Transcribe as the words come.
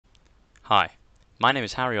Hi, my name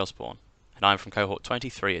is Harry Osborne and I am from cohort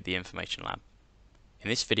 23 at the Information Lab. In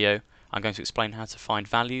this video I'm going to explain how to find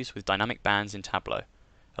values with dynamic bands in Tableau,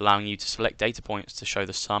 allowing you to select data points to show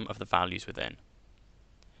the sum of the values within.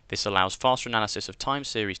 This allows faster analysis of time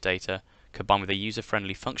series data combined with the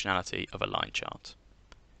user-friendly functionality of a line chart.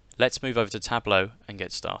 Let's move over to Tableau and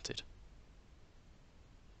get started.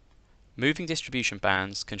 Moving distribution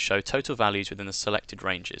bands can show total values within the selected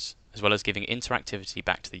ranges, as well as giving interactivity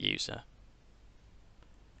back to the user.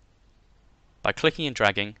 By clicking and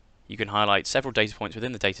dragging, you can highlight several data points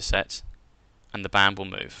within the dataset, and the band will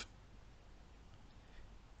move.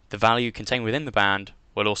 The value contained within the band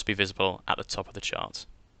will also be visible at the top of the chart,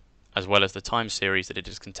 as well as the time series that it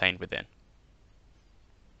is contained within.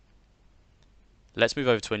 Let's move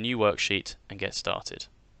over to a new worksheet and get started.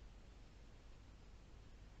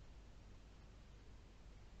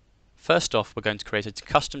 First off, we're going to create a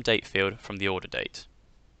custom date field from the order date.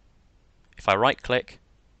 If I right click,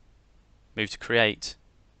 move to create,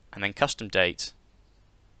 and then custom date,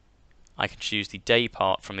 I can choose the day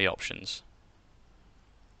part from the options,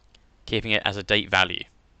 keeping it as a date value,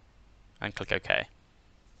 and click OK.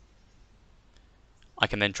 I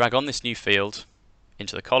can then drag on this new field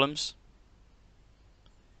into the columns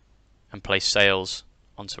and place sales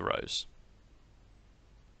onto rows.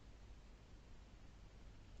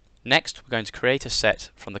 Next, we're going to create a set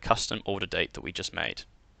from the custom order date that we just made.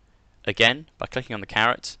 Again, by clicking on the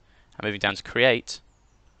caret and moving down to create,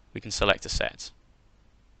 we can select a set.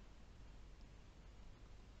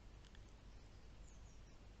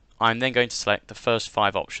 I'm then going to select the first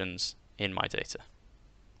 5 options in my data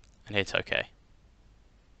and hit OK.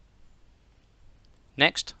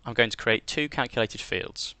 Next, I'm going to create 2 calculated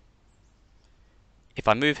fields. If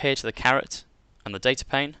I move here to the caret and the data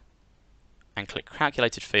pane and click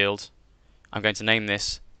calculated field, I'm going to name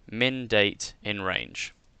this min date in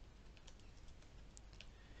range.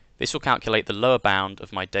 This will calculate the lower bound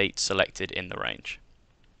of my date selected in the range.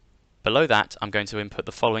 Below that, I'm going to input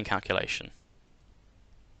the following calculation.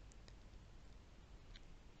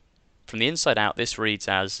 From the inside out, this reads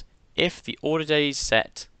as if the order days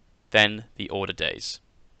set, then the order days.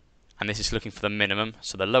 And this is looking for the minimum,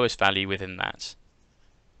 so the lowest value within that.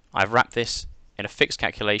 I've wrapped this in a fixed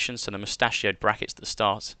calculation, so the mustachioed brackets that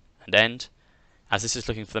start and end, as this is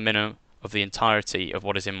looking for the minimum of the entirety of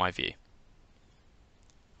what is in my view.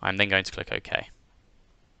 I'm then going to click OK.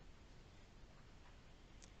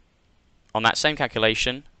 On that same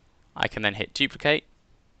calculation, I can then hit duplicate,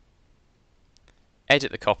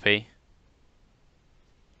 edit the copy,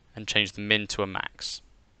 and change the min to a max.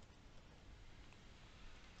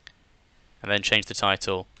 And then change the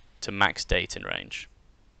title to max date in range.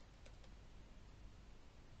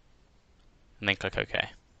 And then click OK.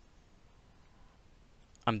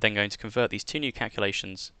 I'm then going to convert these 2 new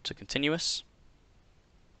calculations to continuous,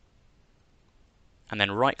 and then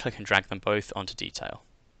right click and drag them both onto detail.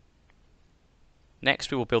 Next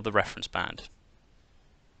we will build the reference band.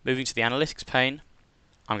 Moving to the analytics pane,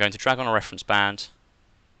 I'm going to drag on a reference band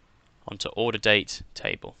onto order date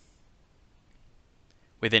table.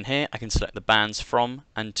 Within here I can select the bands from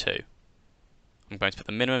and to. I'm going to put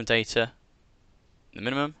the minimum data in the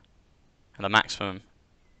minimum and the maximum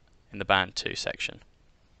in the band 2 section.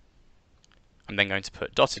 I'm then going to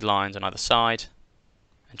put dotted lines on either side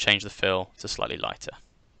and change the fill to slightly lighter,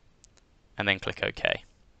 and then click OK.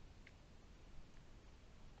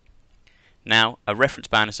 Now a reference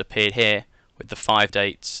band has appeared here with the 5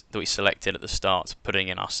 dates that we selected at the start, putting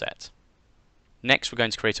in our set. Next we're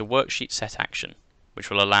going to create a Worksheet Set Action, which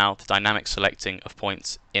will allow the dynamic selecting of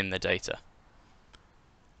points in the data.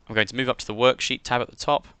 I'm going to move up to the Worksheet tab at the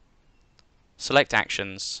top, select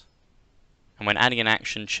Actions, and when adding an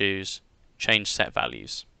action, choose Change Set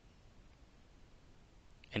Values.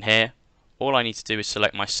 In here, all I need to do is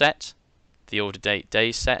select my set, the order date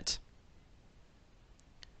days set,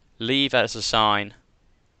 leave as a sign,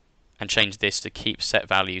 and change this to keep set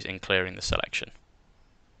values in clearing the selection.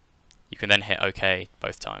 You can then hit OK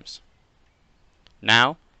both times.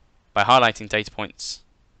 Now, by highlighting data points,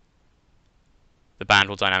 the band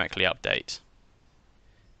will dynamically update.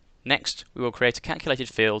 Next, we will create a calculated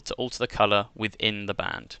field to alter the color within the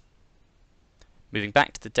band. Moving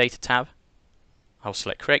back to the Data tab, I'll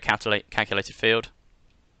select Create Calculated Field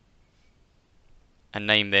and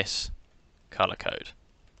name this Color Code.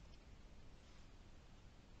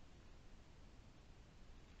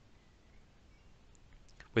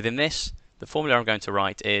 Within this, the formula I'm going to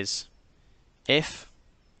write is if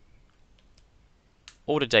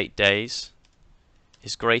order date days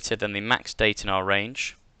is greater than the max date in our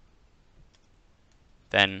range,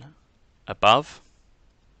 then above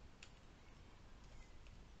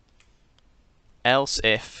else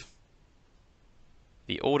if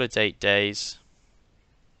the order date days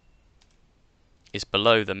is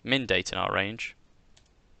below the min date in our range,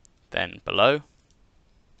 then below,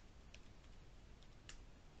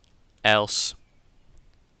 else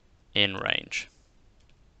in range,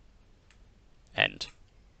 end.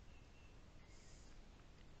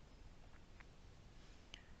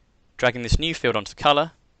 Dragging this new field onto the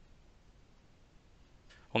color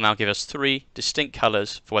will now give us 3 distinct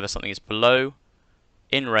colors for whether something is below,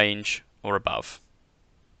 in range, or above.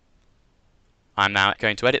 I'm now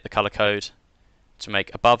going to edit the color code to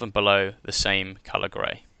make above and below the same color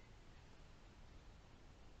gray.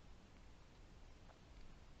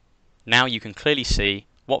 Now you can clearly see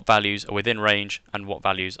what values are within range and what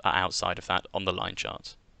values are outside of that on the line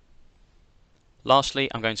chart. Lastly,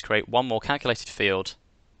 I'm going to create one more calculated field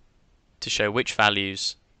to show which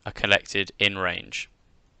values are collected in range.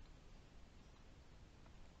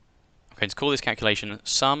 I'm going to call this calculation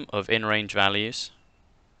sum of in-range values,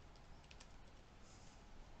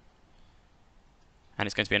 and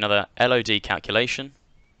it's going to be another LOD calculation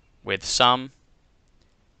with sum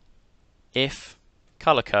if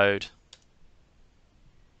color code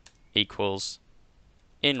equals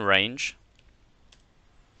in range,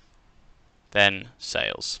 then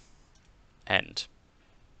sales, end.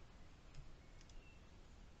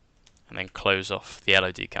 And then close off the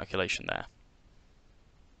LOD calculation there.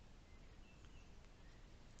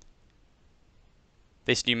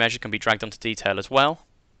 This new measure can be dragged onto detail as well.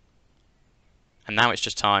 And now it's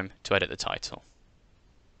just time to edit the title.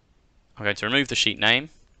 I'm going to remove the sheet name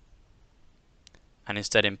and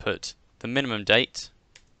instead input the minimum date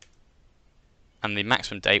and the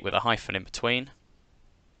maximum date with a hyphen in between.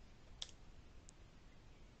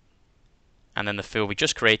 And then the field we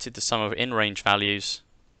just created, the sum of in-range values,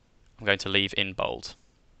 I'm going to leave in bold.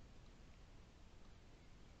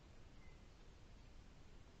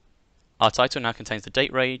 Our title now contains the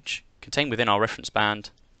date range contained within our reference band,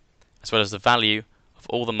 as well as the value of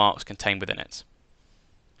all the marks contained within it.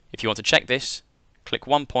 If you want to check this, click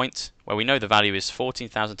one point where we know the value is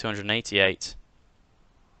 14,288,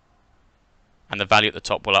 and the value at the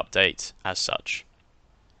top will update as such.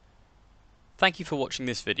 Thank you for watching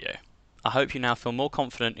this video. I hope you now feel more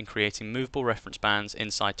confident in creating movable reference bands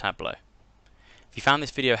inside Tableau. If you found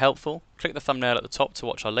this video helpful, click the thumbnail at the top to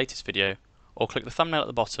watch our latest video, or click the thumbnail at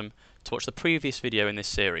the bottom to watch the previous video in this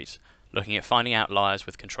series, looking at finding outliers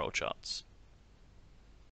with control charts.